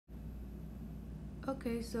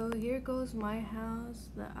Okay, so here goes my house.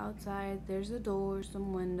 The outside, there's a door,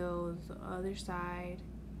 some windows, the other side.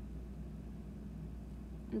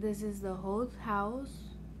 This is the whole house.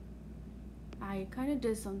 I kind of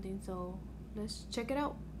did something, so let's check it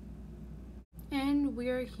out. And we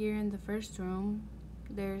are here in the first room.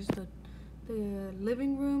 There's the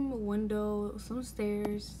living room, a window, some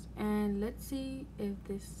stairs, and let's see if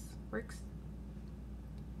this works.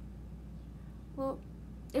 Well,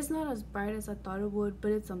 it's not as bright as I thought it would,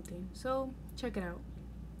 but it's something. So check it out.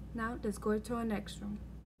 Now let's go to our next room.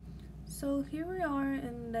 So here we are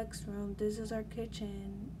in the next room. This is our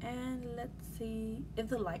kitchen, and let's see if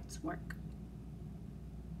the lights work.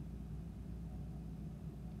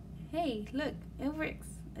 Hey, look, it works.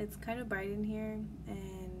 It's kind of bright in here,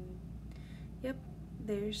 and yep,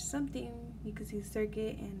 there's something. You can see the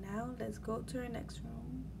circuit, and now let's go to our next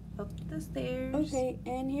room. Up the stairs. Okay,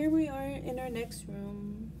 and here we are in our next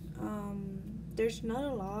room. There's not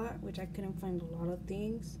a lot, which I couldn't find a lot of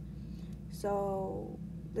things. So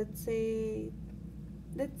let's see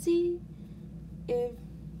if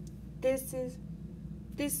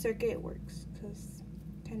this circuit works, because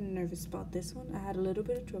I'm kind of nervous about this one. I had a little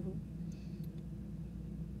bit of trouble,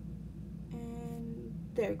 and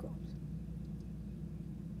there it goes.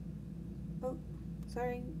 Oh,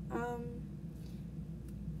 sorry.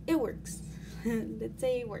 It works. Let's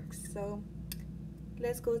say it works. So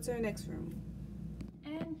let's go to our next room.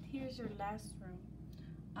 And here's your last room.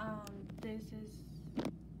 This is,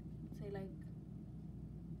 say, like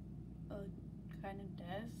a kind of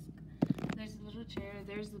desk. There's a little chair.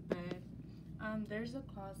 There's the bed. There's a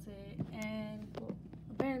closet, and well,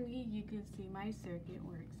 apparently you can see my circuit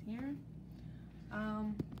works here.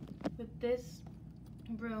 With this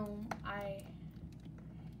room,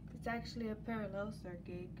 it's actually a parallel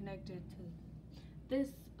circuit connected to this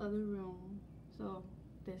other room. So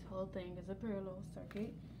this whole thing is a parallel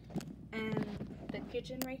circuit, and the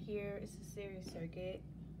kitchen right here is a series circuit,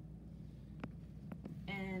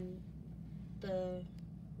 and the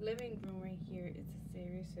living room right here is a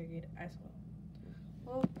series circuit as well.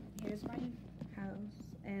 Well, here's my house,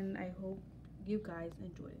 and I hope you guys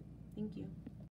enjoyed it. Thank you.